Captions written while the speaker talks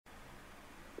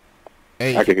I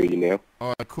Hey, can hear you now.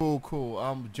 all right, cool.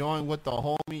 I'm joined with the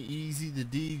homie Eazy the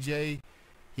DJ.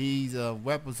 He's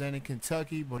representing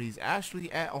Kentucky, but he's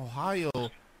actually at Ohio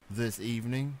this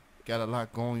evening. Got a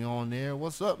lot going on there.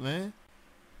 What's up, man?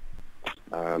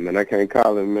 Man, I can't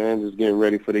call it, man. Just getting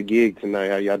ready for the gig tonight.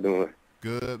 How y'all doing?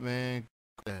 Good, man.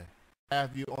 Good to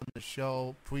have you on the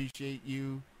show. Appreciate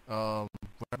you.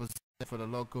 Representing for the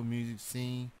local music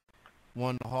scene.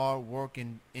 One of the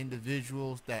hard-working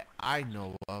individuals that I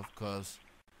know of, cause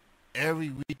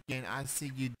every weekend I see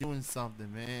you doing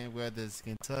something, man. Whether it's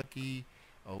Kentucky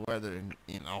or whether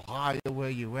in Ohio where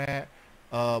you at.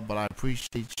 But I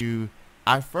appreciate you.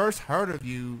 I first heard of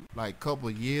you like a couple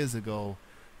of years ago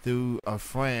through a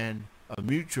friend, a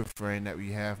mutual friend that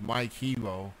we have, Mike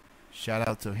Hero. Shout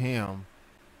out to him.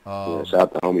 Yeah, Um, shout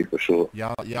out to homie for sure.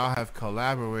 y'all have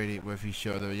collaborated with each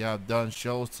other. Y'all have done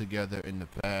shows together in the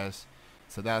past.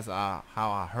 So that's how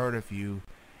I heard of you.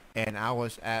 And I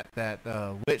was at that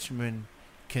Richmond,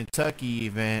 Kentucky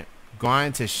event,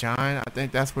 Grind to Shine. I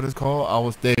think that's what it's called. I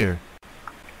was there.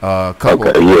 A Okay,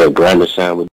 couple. yeah, grind the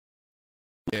shine with.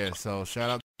 Yeah. So shout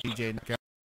out to DJ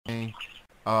Nick.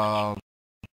 Um,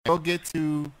 we'll get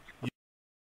to you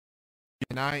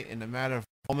tonight in a matter of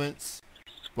moments.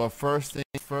 But first thing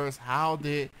first, how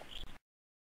did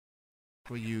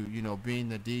for you, being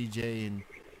the DJ and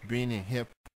being in hip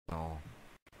hop?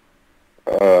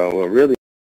 What really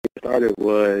started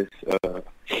was,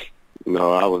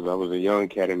 I was a young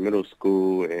cat in middle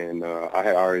school, and I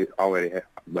had I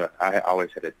had always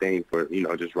had a thing for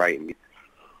just writing.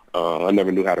 I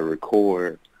never knew how to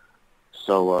record,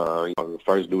 so the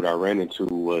first dude I ran into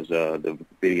was the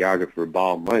videographer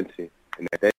Ball Munson, and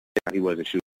at that time he wasn't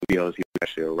shooting videos; he was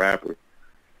actually a rapper.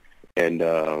 And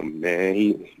man,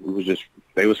 he was just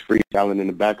they was freestyling in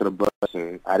the back of the bus,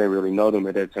 and I didn't really know them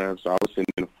at that time, so I was sitting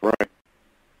in the front,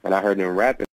 and I heard them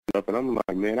rapping stuff, and I'm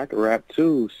like, man, I can rap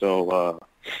too. So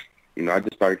I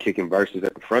just started kicking verses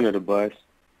at the front of the bus,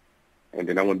 and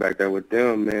then I went back there with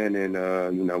them, man,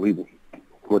 and we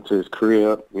went to his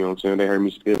crib. You know what I'm saying? They heard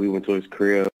me spit. We went to his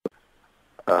crib,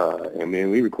 and then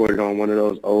we recorded on one of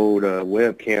those old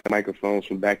webcam microphones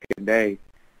from back in the day,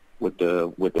 with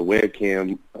the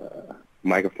webcam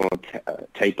microphone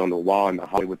taped on the wall in the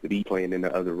hallway with the beat playing in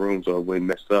the other room so it wouldn't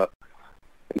mess up.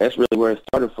 And that's really where it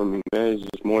started for me, man. It's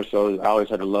just more so I always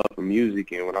had a love for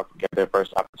music, and when I got that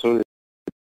first opportunity,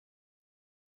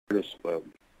 but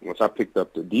once I picked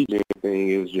up the DJing thing,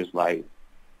 it was just like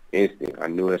instant. I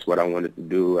knew that's what I wanted to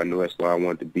do. I knew that's where I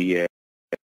wanted to be at,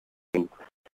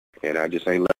 and I just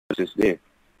ain't left since then.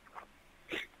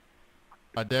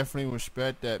 I definitely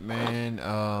respect that, man.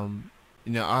 I'm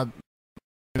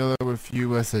familiar with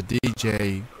you as a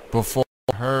DJ before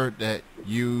I heard that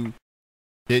you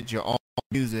did your own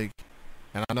music,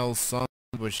 and I know some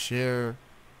would share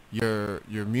your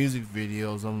music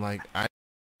videos. I'm like, I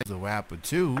was a rapper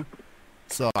too,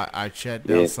 so I checked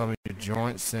Yeah. out some of your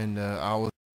joints, and I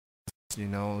was,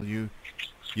 you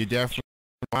definitely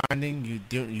grinding. You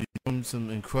doing some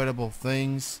incredible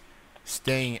things,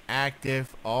 staying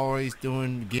active, always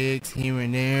doing gigs here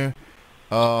and there.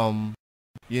 Um,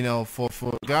 for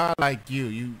a guy like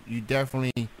you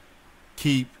definitely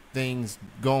keep things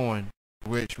going,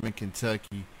 Richmond,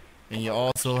 Kentucky, and you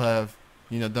also have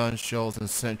done shows in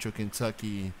Central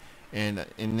Kentucky and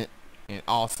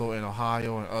also in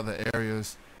Ohio and other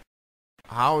areas.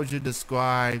 How would you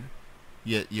describe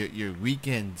your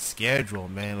weekend schedule,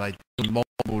 man? Like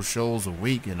multiple shows a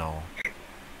week and all.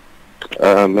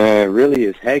 Man, really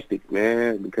it's hectic,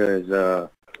 man, because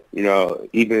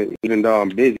even though I'm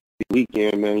busy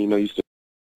weekend, man, you still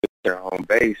at home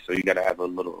base, so you gotta have a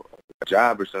little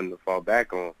job or something to fall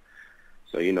back on.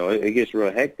 So, it gets real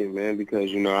hectic, man,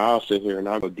 because, I'll sit here and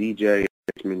I'll go DJ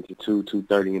to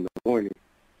 2:30 in the morning.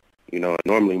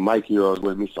 Normally Mike Hero's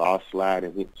with me, so I'll slide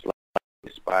and slide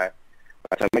his spot.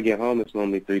 By the time I get home, it's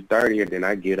normally 3:30, and then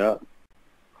I get up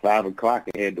 5 o'clock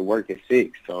and head to work at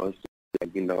 6. So it's just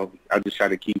like, I just try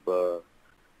to keep,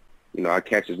 I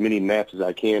catch as many naps as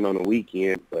I can on the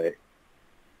weekend, but,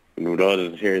 the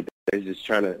others here, they're just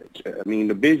trying to,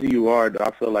 the busier you are,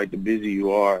 I feel like the busier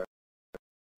you are,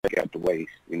 you have to waste,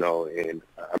 and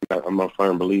I'm a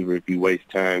firm believer if you waste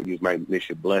time, you might miss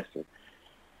your blessing.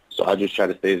 So I just try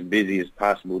to stay as busy as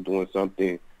possible doing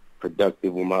something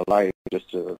productive with my life just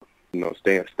to,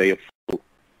 stay afloat,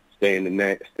 stay in the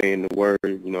net, stay in the word,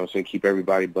 so keep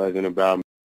everybody buzzing about me.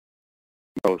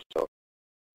 So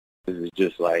this is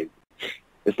just like,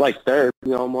 it's like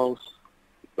therapy almost,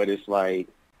 but it's like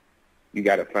you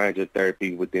got to find your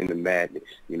therapy within the madness.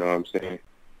 You know what I'm saying?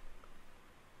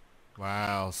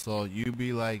 Wow. So you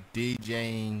be like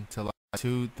DJing till like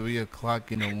 2, 3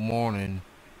 o'clock in the morning,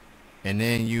 and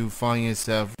then you find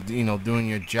yourself, doing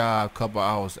your job a couple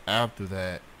hours after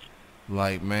that.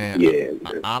 Like, man, Yeah,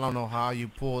 I don't know how you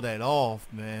pull that off,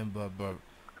 man, but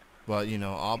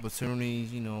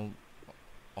opportunities,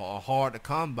 are hard to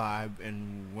come by,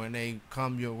 and when they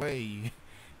come your way,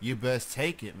 you best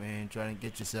take it, man. Trying to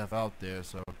get yourself out there.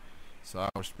 So I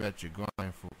respect your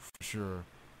grind for sure,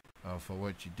 for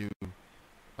what you do.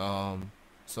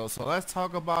 So let's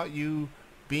talk about you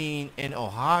being in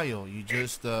Ohio. You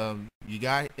just you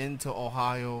got into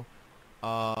Ohio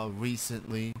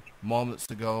recently, moments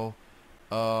ago.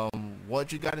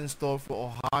 What you got in store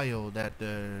for Ohio that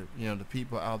the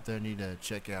people out there need to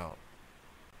check out?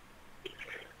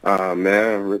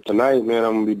 Man, tonight, man,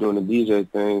 I'm gonna be doing the DJ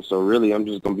thing. So really, I'm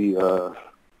just gonna be,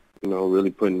 really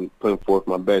putting forth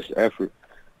my best effort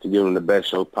to give them the best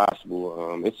show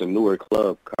possible. It's a newer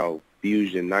club called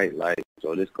Fusion Nightlife.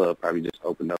 So this club probably just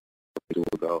opened up a week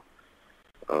ago.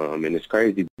 And it's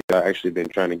crazy because I've actually been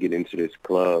trying to get into this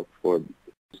club for it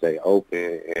to stay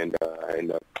open, and I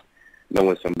ended up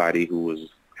knowing somebody who was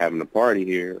having a party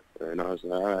here, and I was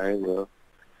like, all right, well,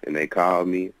 and they called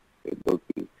me, they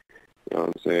booked me. You know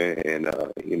what I'm saying? And,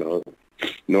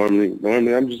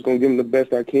 normally I'm just going to give them the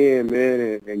best I can,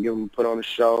 man, and give them put on a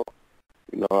show.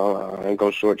 I ain't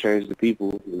going to shortchange the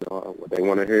people. What they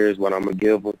want to hear is what I'm going to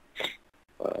give them.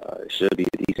 It should be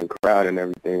a decent crowd and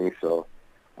everything. So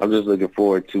I'm just looking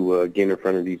forward to getting in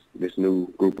front of this new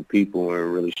group of people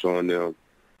and really showing them,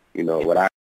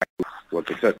 what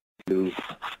Kentucky do,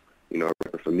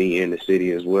 for me in the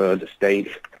city as well, the state.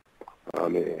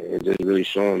 And just really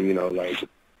showing, like,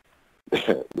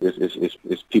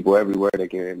 it's people everywhere that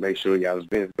can make sure y'all's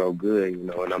business go good,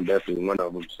 and I'm definitely one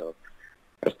of them. So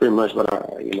that's pretty much what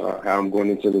how I'm going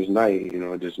into this night,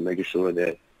 just making sure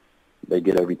that they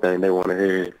get everything they want to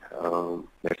hear,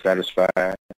 they're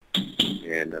satisfied,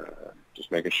 and just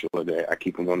making sure that I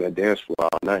keep them on that dance floor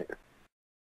all night.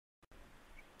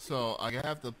 So I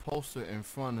have the poster in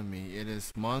front of me. It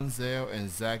is Monzel and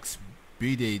Zach's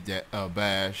B-Day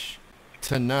bash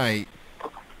tonight.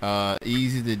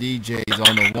 Eazy the DJ is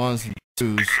on the ones and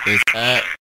twos. It's at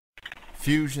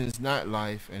Fusion's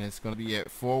Nightlife, and it's going to be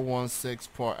at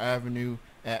 416 Park Avenue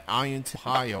at Ironton,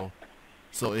 Ohio.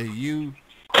 So if you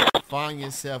find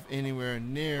yourself anywhere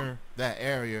near that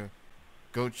area,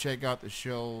 go check out the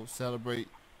show, celebrate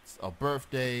a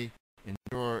birthday,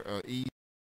 enjoy Eazy,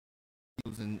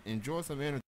 and enjoy some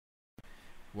entertainment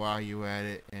while you at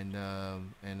it, and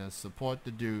support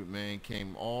the dude, man.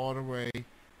 Came all the way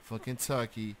from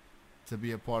Kentucky to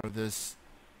be a part of this.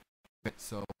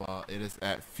 So it is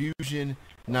at Fusion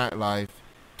Nightlife.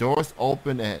 Doors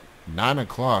open at 9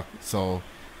 o'clock. So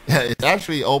it's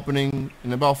actually opening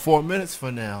in about 4 minutes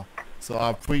from now. So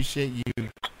I appreciate you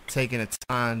taking the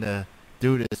time to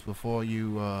do this before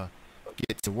you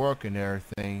get to work and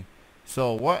everything.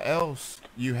 So what else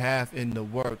you have in the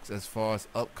works as far as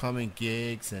upcoming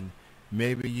gigs, and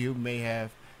maybe you may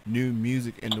have new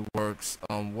music in the works?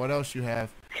 What else you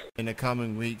have in the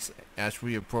coming weeks as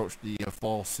we approach the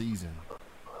fall season?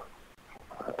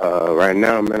 Right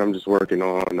now, man, I'm just working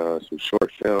on some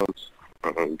short films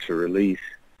to release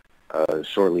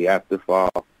shortly after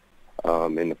fall.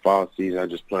 In the fall season, I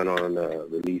just plan on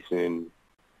releasing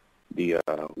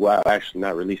actually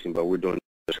not releasing, but we're doing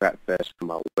the Trap Fest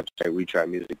from our website,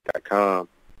 WeTrapMusic.com.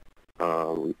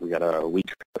 We got a We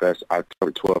Trap Fest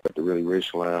October 12th at the Really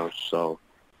Rich Lounge. So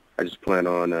I just plan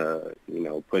on,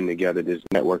 putting together this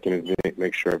networking event,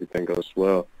 make sure everything goes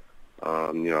well.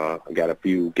 I got a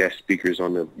few guest speakers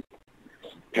on the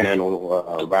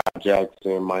panel. Rob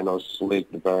Jackson, Mino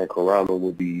Slick, Divine Karama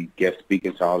will be guest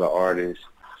speaking to all the artists.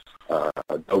 A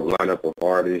dope lineup of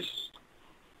artists,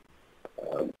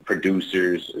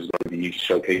 producers is going to be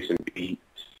showcasing beats.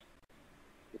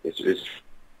 It's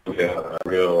a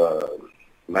real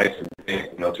nice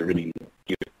event, to really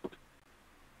give it.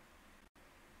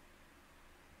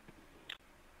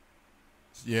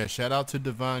 Yeah, shout out to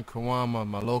Divine Kawama,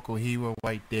 my local hero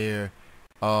right there.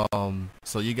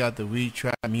 So you got the We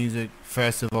Trap Music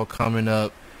Festival coming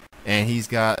up, and he's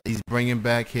bringing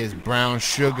back his Brown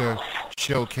Sugar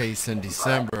showcase in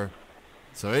December.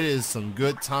 So it is some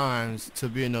good times to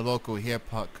be in the local hip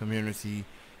hop community.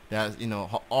 That's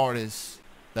artists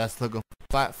that's looking for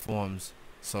platforms.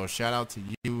 So shout out to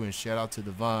you, and shout out to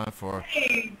Divine for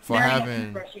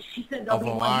having a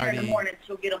variety.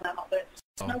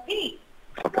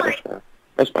 Okay,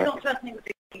 that's fine. You don't trust me with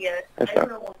the yet. That's fine.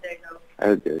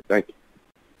 That's good. Thank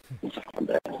you. I'm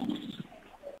bad.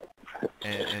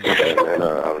 And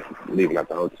I was leaving at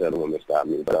the hotel. The woman stopped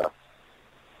me, but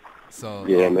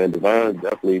man, Divine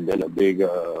definitely been a big.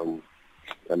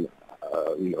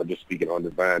 Just speaking on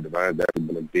Divine's definitely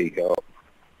been a big help.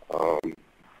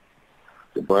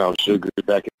 Brown Sugar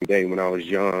back in the day when I was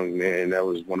young, man. That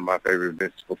was one of my favorite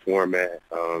events to perform at,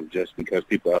 just because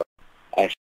people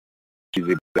actually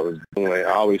music I was doing. I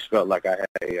always felt like I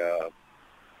had a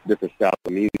different style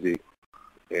of music,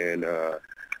 and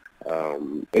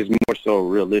it's more so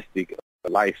realistic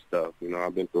life stuff. You know,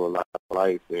 I've been through a lot of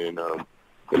life, and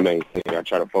the main thing I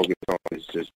try to focus on is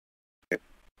just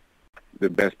the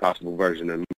best possible version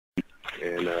of me.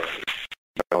 And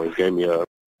he always gave me to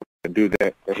do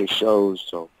that at his shows.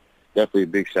 So definitely a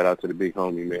big shout out to the big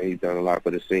homie, man. He's done a lot for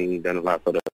the scene, he's done a lot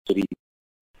for the city.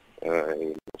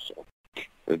 So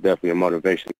it's definitely a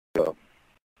motivation. So.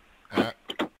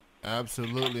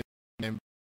 Absolutely. And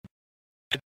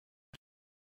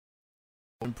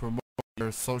promote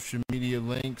your social media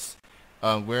links.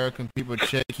 Where can people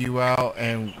check you out,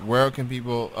 and where can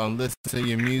people listen to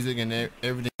your music and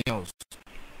everything else?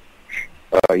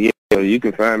 Yeah, you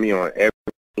can find me on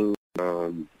everything,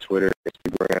 Twitter,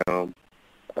 Instagram,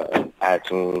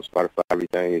 iTunes, Spotify,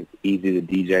 everything. It's Eazy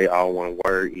The DJ, all one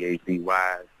word,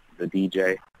 E-A-Z-Y, The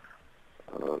DJ.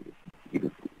 You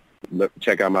can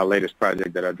check out my latest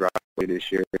project that I dropped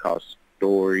this year called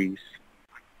Stories.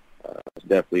 It's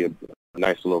definitely a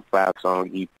nice little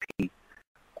 5-song EP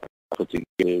put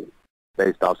together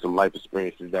based off some life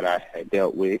experiences that I had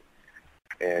dealt with.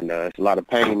 And it's a lot of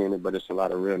pain in it, but it's a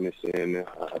lot of realness. And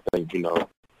I think,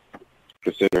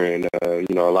 considering,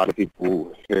 a lot of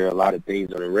people hear a lot of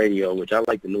things on the radio, which I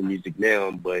like the new music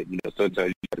now, but, sometimes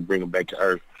you have to bring them back to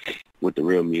earth with the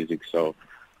real music. So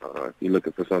if you're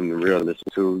looking for something real to listen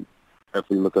to,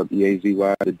 definitely look up EAZY,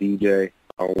 The DJ,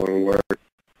 all one word.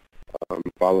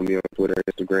 Follow me on Twitter,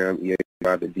 Instagram, EAZY,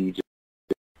 The DJ.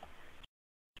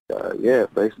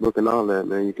 Facebook and all that,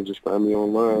 man. You can just find me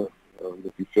online.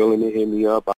 If you're feeling it, hit me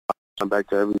up. I'll come back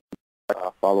to everything.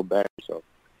 I'll follow back. So,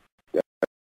 yeah.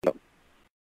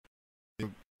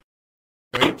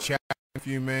 Great chat with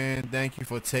you, man. Thank you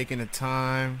for taking the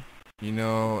time,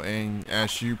 and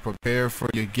as you prepare for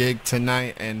your gig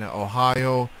tonight in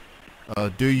Ohio,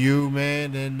 do you,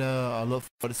 man, and I look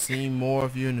forward to seeing more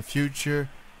of you in the future,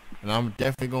 and I'm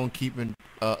definitely going to keep an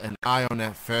eye on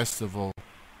that festival.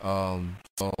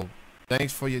 So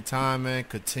thanks for your time, man.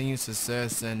 Continued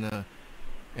success, and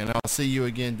I'll see you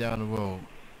again down the road.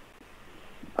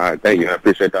 All right, thank you. I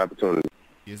appreciate the opportunity.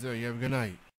 Yes, sir. You have a good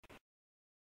night.